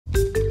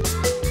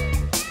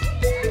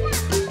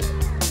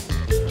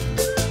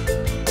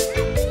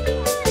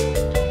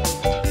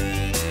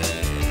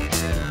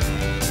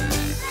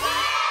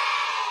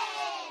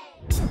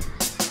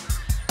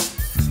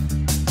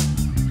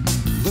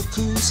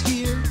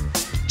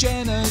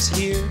Jenna's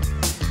here.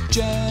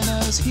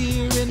 Jenna's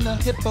here in the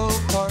hippo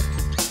park.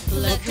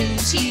 Look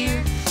who's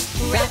here.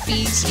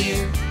 Raffy's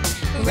here.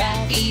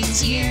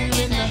 Raffy's here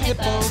in the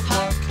hippo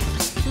park.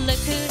 Look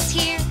who's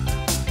here.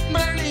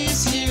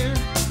 Marley's here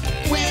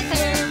With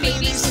her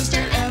baby sister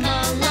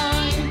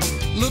Emmeline.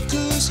 Look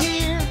who's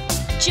here.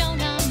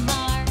 Jonah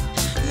Marr.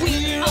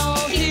 We're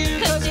all here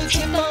 'cause it's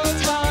hippo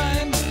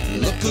time.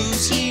 Look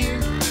who's here.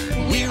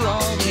 We're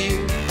all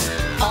here.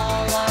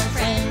 All our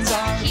friends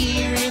are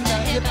here in the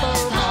hippo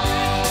park.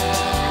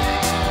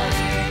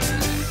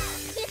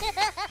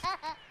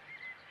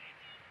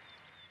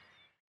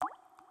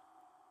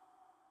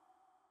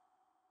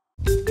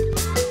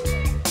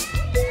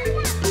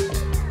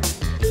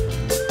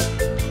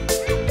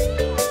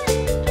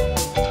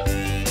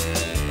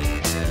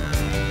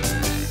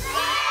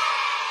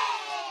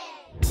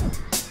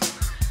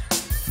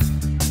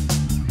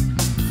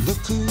 Look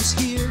who's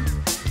here.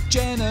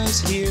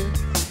 Jenna's here.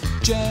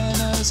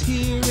 Jenna's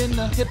here in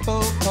the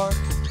hippo park.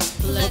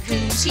 Look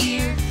who's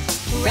here.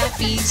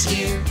 Raffy's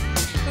here.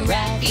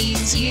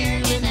 Raffy's here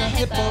in the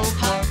hippo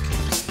park.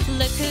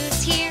 Look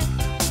who's here.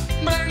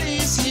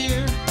 Marley's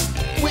here